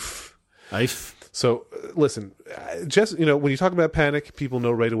 AIF. So, listen, just, when you talk about Panic, people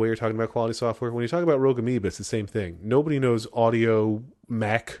know right away you're talking about quality software. When you talk about Rogue Amoeba, it's the same thing. Nobody knows audio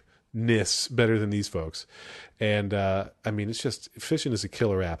Mac-ness better than these folks. And, it's just, Fission is a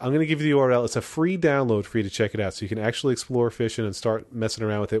killer app. I'm going to give you the URL. It's a free download for you to check it out, so you can actually explore Fission and start messing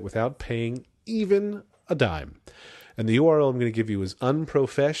around with it without paying even a dime. And the URL I'm going to give you is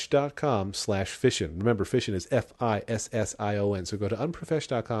unprofesh.com/fission. Remember, Fission is FISSION. So go to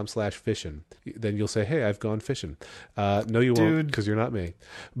unprofesh.com/fission. Then you'll say, hey, I've gone fishing. No, you won't, because you're not me.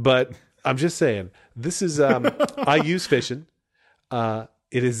 But I'm just saying, this is, I use Fission.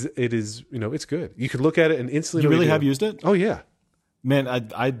 It is, it's good. You can look at it and instantly. You really have used it? Oh yeah, man.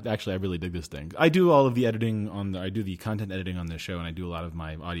 I really dig this thing. I do all of the editing I do the content editing on this show, and I do a lot of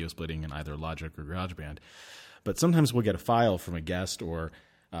my audio splitting in either Logic or GarageBand. But sometimes we'll get a file from a guest or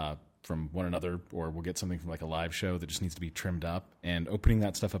from one another, or we'll get something from like a live show that just needs to be trimmed up. And opening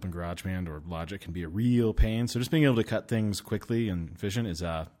that stuff up in GarageBand or Logic can be a real pain. So just being able to cut things quickly in Fission is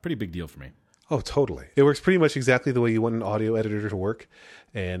a pretty big deal for me. Oh, totally. It works pretty much exactly the way you want an audio editor to work,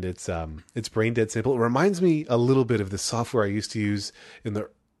 and it's brain dead simple. It reminds me a little bit of the software I used to use in the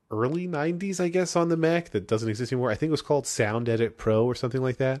early 90s, I guess, on the Mac that doesn't exist anymore. I think it was called Sound Edit Pro or something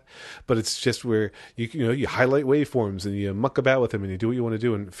like that. But it's just where you highlight waveforms and you muck about with them and you do what you want to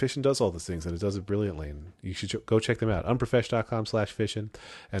do. And Fission does all those things, and it does it brilliantly. And you should go check them out. Unprofesh.com/Fission.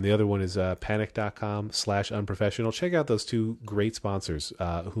 And the other one is panic.com/unprofessional. Check out those 2 great sponsors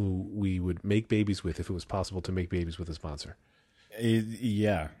who we would make babies with if it was possible to make babies with a sponsor.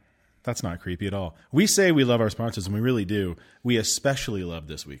 Yeah. That's not creepy at all. We say we love our sponsors, and we really do. We especially love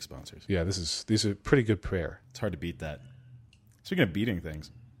this week's sponsors. Yeah, these are pretty good prayer. It's hard to beat that. Speaking of beating things.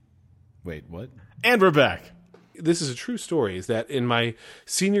 Wait, what? And we're back. This is a true story, is that in my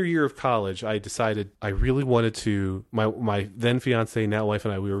senior year of college, I decided I really wanted to, my then fiance, now wife,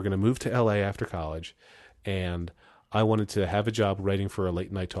 and I, we were going to move to LA after college, and I wanted to have a job writing for a late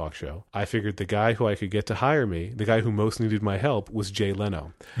night talk show. I figured the guy who I could get to hire me, the guy who most needed my help, was Jay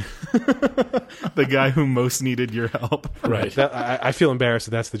Leno. The guy who most needed your help. Right. I feel embarrassed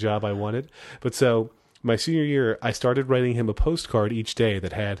that that's the job I wanted. But so My senior year, I started writing him a postcard each day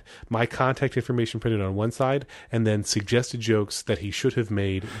that had my contact information printed on one side and then suggested jokes that he should have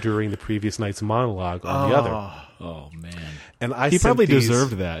made during the previous night's monologue on the other. Oh man. And I He sent probably these-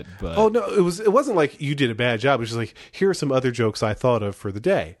 deserved that. But Oh no, it wasn't like you did a bad job. It was just like, here are some other jokes I thought of for the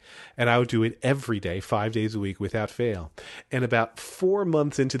day. And I would do it every day, 5 days a week without fail. And about 4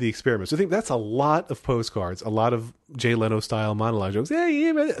 months into the experiment, so I think that's a lot of postcards, a lot of Jay Leno style monologue jokes.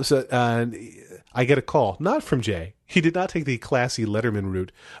 So I get a call, not from Jay. He did not take the classy Letterman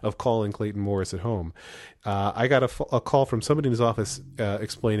route of calling Clayton Morris at home. I got a call from somebody in his office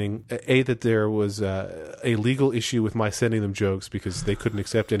explaining, that there was a legal issue with my sending them jokes because they couldn't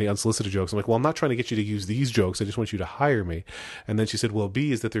accept any unsolicited jokes. I'm like, well, I'm not trying to get you to use these jokes. I just want you to hire me. And then she said, well,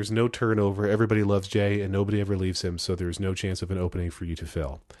 B is that there's no turnover. Everybody loves Jay and nobody ever leaves him. So there's no chance of an opening for you to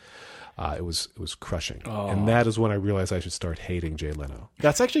fill. It was crushing. And that is when I realized I should start hating Jay Leno.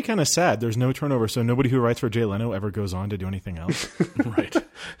 that's actually kind of sad. There's no turnover, so nobody who writes for Jay Leno ever goes on to do anything else. Right.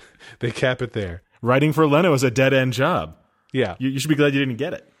 They cap it there. Writing for Leno is a dead-end job. Yeah. You should be glad you didn't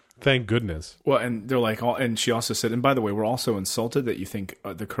get it. Thank goodness. Well, and they're like, and she also said, and by the way, we're also insulted that you think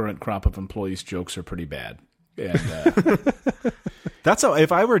the current crop of employees' jokes are pretty bad. And That's how,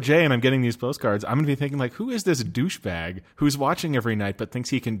 if I were Jay and I'm getting these postcards, I'm going to be thinking, like, who is this douchebag who's watching every night but thinks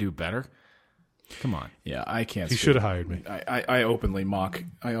he can do better? Come on. yeah, I can't. He should have hired me. I openly mock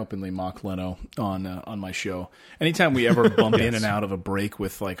Leno on my show. Anytime we ever bump in and out of a break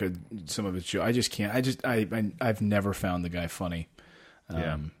with like some of his show, I just can't. I've never found the guy funny.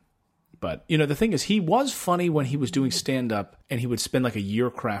 Yeah. But you know, the thing is, he was funny when he was doing stand up, and he would spend like a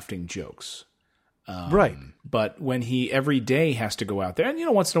year crafting jokes. Right. But when he every day has to go out there, and you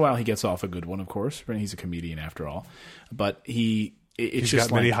know, once in a while he gets off a good one, of course. He's a comedian after all. But it's He's just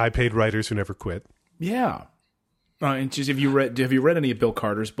got many like, high-paid writers who never quit. yeah. And just have you read any of Bill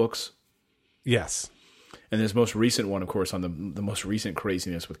Carter's books? Yes. And his most recent one, of course, on the most recent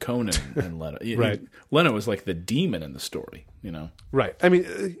craziness with Conan and Leno. Right. Leno is like the demon in the story, you know. Right. I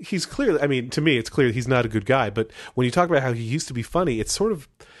mean, he's clearly, to me, it's clear he's not a good guy. But when you talk about how he used to be funny, it's sort of,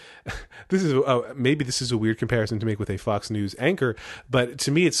 maybe this is a weird comparison to make with a Fox News anchor, but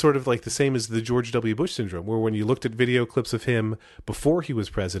to me, it's sort of like the same as the George W. Bush syndrome, where when you looked at video clips of him before he was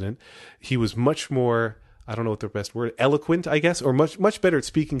president, he was much more, I don't know what the best word, eloquent, I guess, or much better at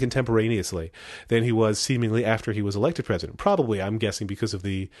speaking contemporaneously than he was seemingly after he was elected president. Probably, I'm guessing, because of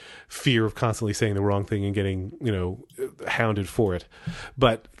the fear of constantly saying the wrong thing and getting, hounded for it.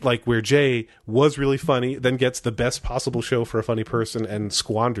 But like where Jay was really funny, then gets the best possible show for a funny person and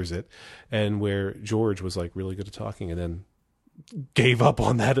squanders it, and where George was like really good at talking and then gave up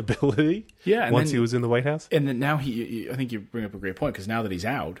on that ability. Yeah, and once then- he was in the White House. And then now I think you bring up a great point, because now that he's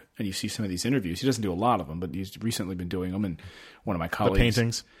out and you see some of these interviews, he doesn't do a lot of them, but he's recently been doing them. And one of my The colleagues,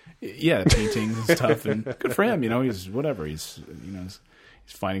 paintings. yeah, the paintings and stuff, and good for him. He's whatever. He's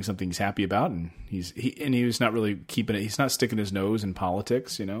he's finding something he's happy about, and he was not really keeping it. He's not sticking his nose in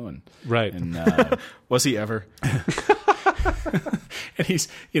politics, and Right. and. Was he ever? And he's,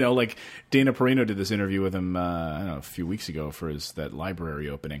 like Dana Perino did this interview with him, I don't know, a few weeks ago for that library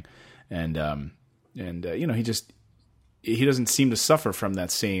opening, and he doesn't seem to suffer from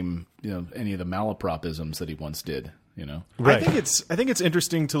that same, any of the malapropisms that he once did, Right. I think it's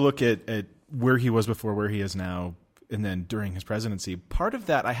interesting to look at where he was before, where he is now, and then during his presidency. Part of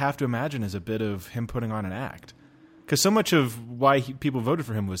that, I have to imagine, is a bit of him putting on an act, because so much of why people voted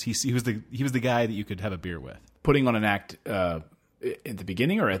for him was he was the guy that you could have a beer with. Putting on an act at the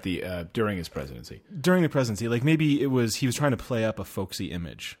beginning or at the during his presidency. During the presidency, like maybe he was trying to play up a folksy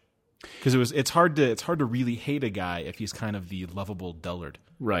image, because it's hard to really hate a guy if he's kind of the lovable dullard.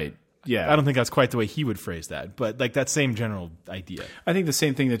 Right. Yeah. I don't think that's quite the way he would phrase that, but like that same general idea. I think the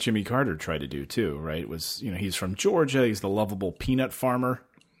same thing that Jimmy Carter tried to do too, right? Was, he's from Georgia, he's the lovable peanut farmer.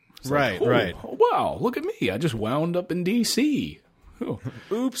 It's like, Right. Oh, wow, look at me. I just wound up in D.C. Oh,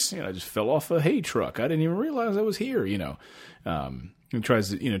 oops. I just fell off a hay truck. I didn't even realize I was here, He tries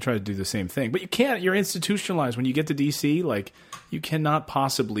to do the same thing. But you can't. You're institutionalized. When you get to D.C., like, you cannot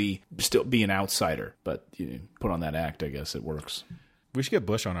possibly still be an outsider. But put on that act, I guess it works. We should get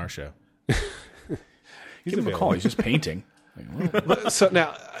Bush on our show. Give him a call. He's just painting. So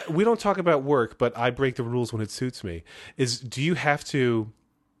now, we don't talk about work, but I break the rules when it suits me. Do you have to...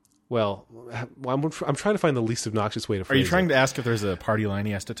 Well, I'm trying to find the least obnoxious way to Are phrase you trying it. to ask if there's a party line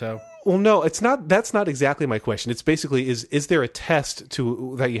he has to toe? Well, no, it's not. That's not exactly my question. It's basically, is there a test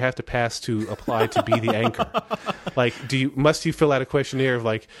that you have to pass to apply to be the anchor? Like, must you fill out a questionnaire of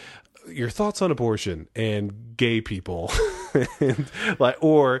like, your thoughts on abortion and gay people, and, like,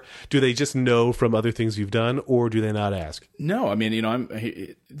 or do they just know from other things you've done, or do they not ask? No, I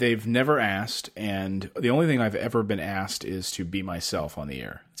mean, they've never asked, and the only thing I've ever been asked is to be myself on the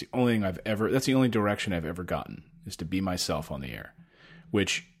air. It's the only thing that's the only direction I've ever gotten, is to be myself on the air,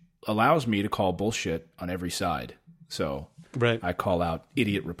 which allows me to call bullshit on every side. So Right. I call out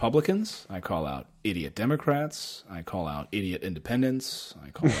idiot Republicans. I call out idiot Democrats. I call out idiot independents. I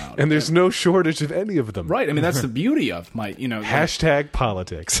call out... And there's no shortage of any of them. Right. I mean, that's the beauty of my, Hashtag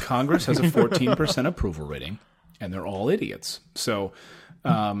politics. Congress has a 14% approval rating, and they're all idiots. So...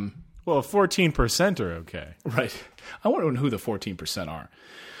 well, 14% are okay. Right. I wonder who the 14% are.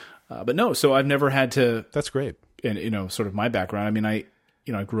 But no, so I've never had to... That's great. And, sort of my background, I mean, I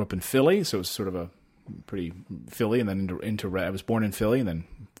grew up in Philly, so it was sort of a pretty Philly, and then into I was born in Philly, and then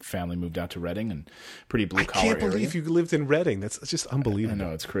family moved out to Reading, and pretty blue collar area. I can't believe you lived in Reading. That's just unbelievable. I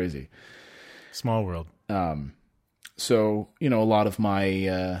know, it's crazy. Small world. So a lot of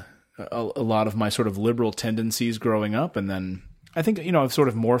my sort of liberal tendencies growing up, and then I think I've sort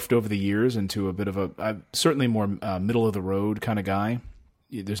of morphed over the years into a bit of I'm certainly more middle of the road kind of guy.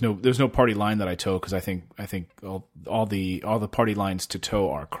 There's no party line that I toe, because I think all the party lines to toe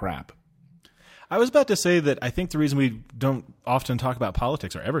are crap. I was about to say that I think the reason we don't often talk about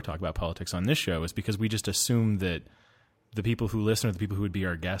politics or ever talk about politics on this show is because we just assume that the people who listen or the people who would be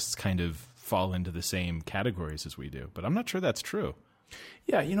our guests kind of fall into the same categories as we do. But I'm not sure that's true.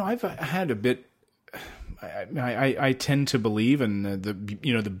 Yeah, I've had a bit. I tend to believe in the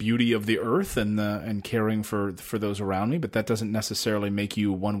beauty of the earth and caring for those around me, but that doesn't necessarily make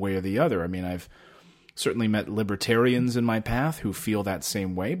you one way or the other. I mean, I've certainly met libertarians in my path who feel that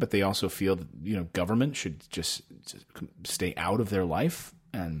same way, but they also feel that government should just stay out of their life,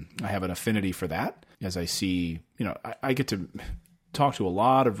 and I have an affinity for that. As I see, I get to talk to a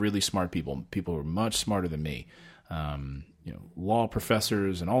lot of really smart people who are much smarter than me. Law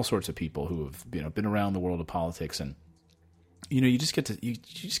professors and all sorts of people who have been around the world of politics, and you just get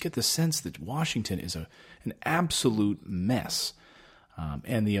the sense that Washington is an absolute mess.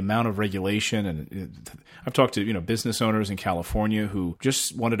 And the amount of regulation, and I've talked to business owners in California who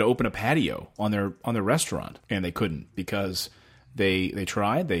just wanted to open a patio on their restaurant, and they couldn't because they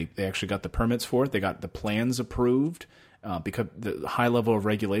tried. They actually got the permits for it. They got the plans approved because the high level of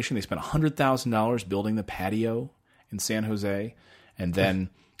regulation. They spent $100,000 building the patio in San Jose, and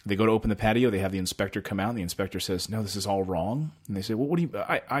then they go to open the patio. They have the inspector come out, and the inspector says, "No, this is all wrong." And they say, "Well, what do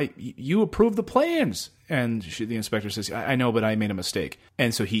you? You approved the plans." And the inspector says, I know, but I made a mistake.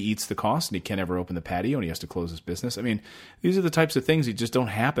 And so he eats the cost, and he can't ever open the patio, and he has to close his business. I mean, these are the types of things that just don't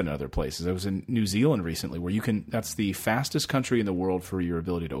happen in other places. I was in New Zealand recently, where that's the fastest country in the world for your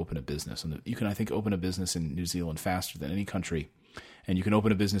ability to open a business. And you can, I think, open a business in New Zealand faster than any country. And you can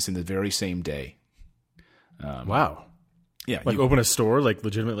open a business in the very same day. Wow. Yeah. Like open a store, like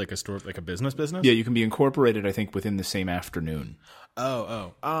legitimate, like a store, like a business? Yeah, you can be incorporated, I think, within the same afternoon.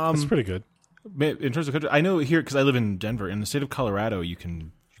 That's pretty good. In terms of country, I know here, because I live in Denver, in the state of Colorado, you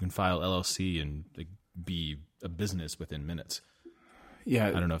can file LLC and be a business within minutes. Yeah,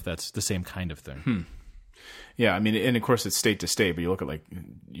 I don't know if that's the same kind of thing. Yeah, I mean, and of course it's state to state, but you look at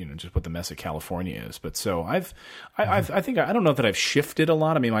just what the mess of California is. But so I think I don't know that I've shifted a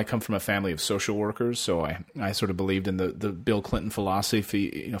lot. I mean, I come from a family of social workers, so I sort of believed in the Bill Clinton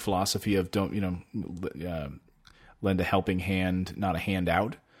philosophy, philosophy of don't lend a helping hand, not a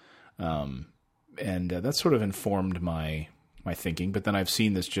handout. And that sort of informed my thinking. But then I've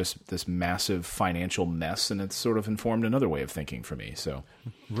seen this massive financial mess, and it's sort of informed another way of thinking for me. So,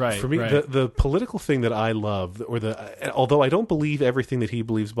 right. For me, the political thing that I love, although I don't believe everything that he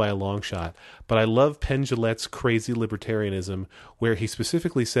believes by a long shot, but I love Penn Jillette's crazy libertarianism, where he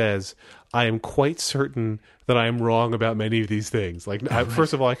specifically says, I am quite certain that I am wrong about many of these things. Like,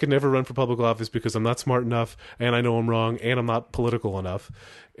 first of all, I could never run for public office because I'm not smart enough, and I know I'm wrong, and I'm not political enough,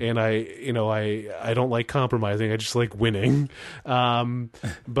 and I don't like compromising. I just like winning.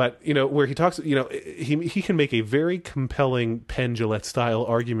 But where he talks, he can make a very compelling Penn Jillette style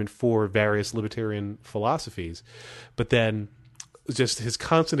argument for various libertarian philosophies, but then just his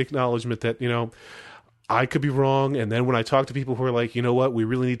constant acknowledgement that I could be wrong. And then when I talk to people who are like, you know what, we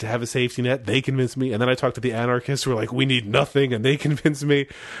really need to have a safety net, they convince me. And then I talk to the anarchists who are like, we need nothing, and they convince me.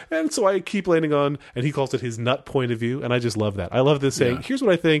 And so I keep landing on, and he calls it his nut point of view. And I just love that. I love this saying, here's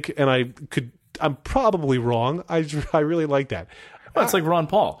what I think, and I'm probably wrong. I really like that. Well, it's like Ron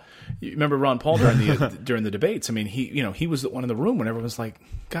Paul. You remember Ron Paul during the debates? I mean, he was the one in the room when everyone was like,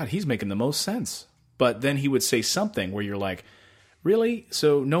 God, he's making the most sense. But then he would say something where you're like, Really?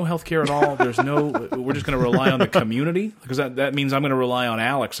 So no health care at all? We're just going to rely on the community? Because that means I'm going to rely on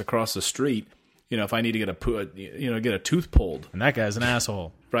Alex across the street, if I need to get a tooth pulled. And that guy's an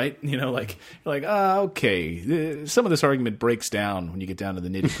asshole. Right? Okay. Some of this argument breaks down when you get down to the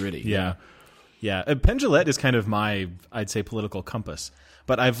nitty-gritty. Yeah. Yeah. Penn Jillette is kind of my, I'd say, political compass.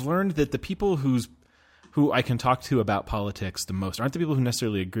 But I've learned that the people who I can talk to about politics the most aren't the people who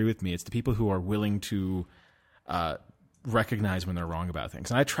necessarily agree with me. It's the people who are willing to recognize when they're wrong about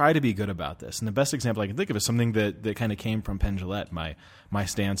things. And I try to be good about this. And the best example I can think of is something that kind of came from Penn Jillette, my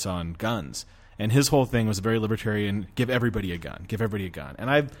stance on guns. And his whole thing was very libertarian, give everybody a gun.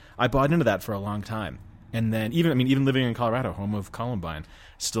 And I bought into that for a long time. And then even living in Colorado, home of Columbine,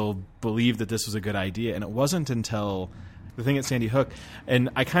 still believed that this was a good idea. And it wasn't until the thing at Sandy Hook, and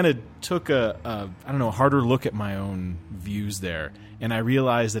I kind of took a harder look at my own views there, and I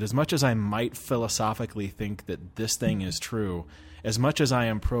realized that as much as I might philosophically think that this thing is true, as much as I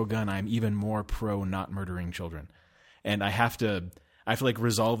am pro-gun, I'm even more pro not murdering children. And I have to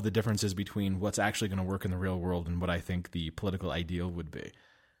resolve the differences between what's actually going to work in the real world and what I think the political ideal would be.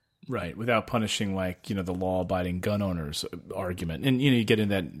 Right, without punishing the law-abiding gun owners argument, and you get in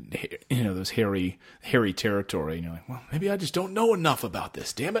that those hairy territory, and you're like, well, maybe I just don't know enough about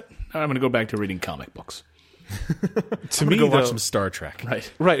this. Damn it! I'm going to go back to reading comic books. To me, watch some Star Trek.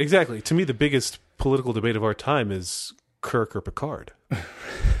 Right, exactly. To me, the biggest political debate of our time is Kirk or Picard.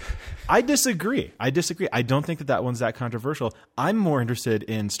 I disagree. I don't think that one's that controversial. I'm more interested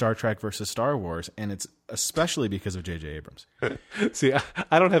in Star Trek versus Star Wars, and it's especially because of J.J. Abrams. See,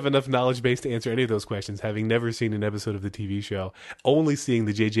 I don't have enough knowledge base to answer any of those questions, having never seen an episode of the TV show, only seeing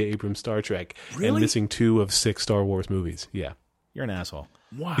the J.J. Abrams Star Trek, and missing 2 of 6 Star Wars movies. Yeah. You're an asshole.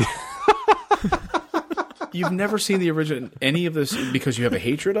 Wow. You've never seen the original, any of this, because you have a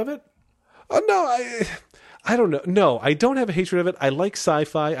hatred of it? Oh, no, I don't know. No, I don't have a hatred of it. I like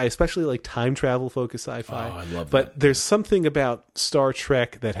sci-fi. I especially like time travel focused sci-fi. Oh, I love that. But there's something about Star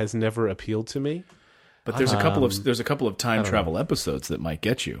Trek that has never appealed to me. But there's a couple of time travel episodes that might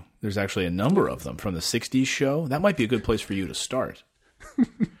get you. There's actually a number of them from the 60s show. That might be a good place for you to start.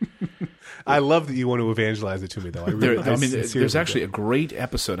 I love that you want to evangelize it to me, though. There's actually a great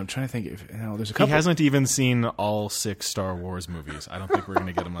episode. I'm trying to think if there's a couple. He hasn't even seen all 6 Star Wars movies. I don't think we're going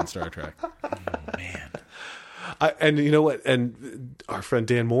to get him on Star Trek. Oh, man. And you know what? And our friend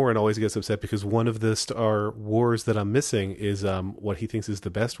Dan Moran always gets upset because one of the Star Wars that I'm missing is what he thinks is the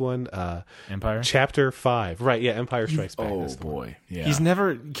best one. Empire? Chapter 5. Right, yeah, Empire Strikes Back. Oh, boy. Yeah. He's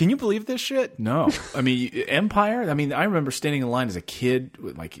never... Can you believe this shit? No. Empire? I remember standing in line as a kid.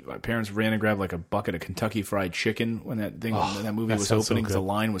 My parents ran and grabbed a bucket of Kentucky Fried Chicken when that movie was opening because the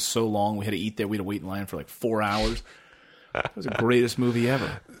line was so long. We had to eat there. We had to wait in line for 4 hours. It was the greatest movie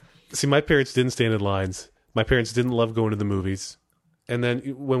ever. See, my parents didn't stand in lines. My parents didn't love going to the movies. And then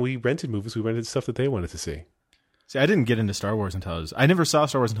when we rented movies, we rented stuff that they wanted to see. See, I didn't get into Star Wars until I never saw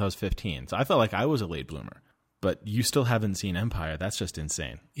Star Wars until I was 15. So I felt like I was a late bloomer. But you still haven't seen Empire. That's just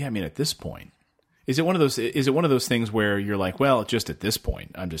insane. Yeah, at this point. Is it one of those things where you're like, well, just at this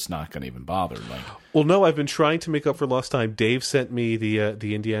point, I'm just not going to even bother? Well, no, I've been trying to make up for lost time. Dave sent me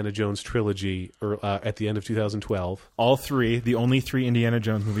the Indiana Jones trilogy at the end of 2012. All 3, the only 3 Indiana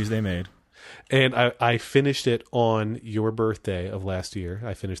Jones movies they made. And I finished it on your birthday of last year.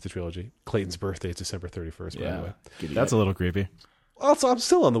 I finished the trilogy. Clayton's birthday is December 31st, by the way. That's a little creepy. Also, I'm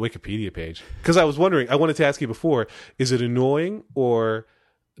still on the Wikipedia page. Because I was wondering, I wanted to ask you before, is it annoying or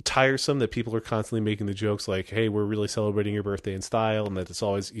tiresome that people are constantly making the jokes like, hey, we're really celebrating your birthday in style, and that it's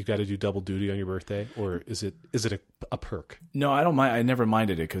always, you've got to do double duty on your birthday? Or is it a perk? No, I don't mind. I never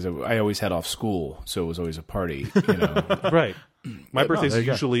minded it because I always had off school, so it was always a party. Right. My birthday's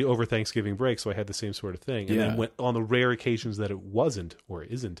usually over Thanksgiving break, so I had the same sort of thing. And then on the rare occasions that it wasn't or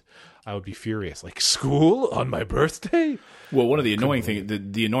isn't, I would be furious. Like, school on my birthday? Well, one of the annoying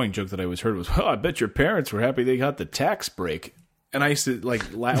the annoying joke that I always heard was, I bet your parents were happy they got the tax break. And I used to,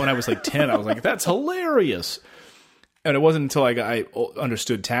 when I was 10, I was like, that's hilarious. And it wasn't until I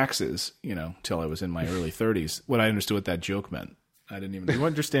understood taxes, till I was in my early 30s, when I understood what that joke meant. I didn't even. You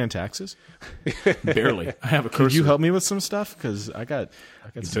understand taxes? Barely. I have a cursor. Could you help me with some stuff? Because I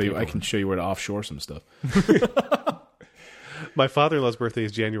can show you where to offshore some stuff. My father-in-law's birthday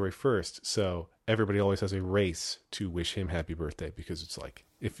is January 1st, so everybody always has a race to wish him happy birthday because it's like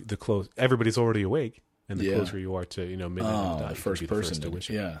if everybody's already awake, and the closer you are to midnight, the first person to wish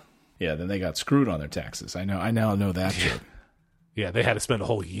him. Yeah. Then they got screwed on their taxes. I now know that joke. Yeah, they had to spend a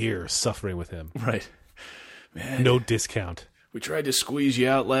whole year suffering with him. Right. Man, no discount. We tried to squeeze you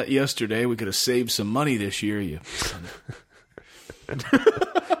out yesterday. We could have saved some money this year, you son.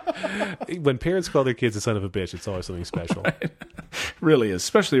 When parents call their kids a son of a bitch, it's always something special. Right. Really is,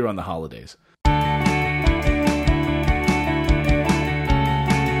 especially around the holidays.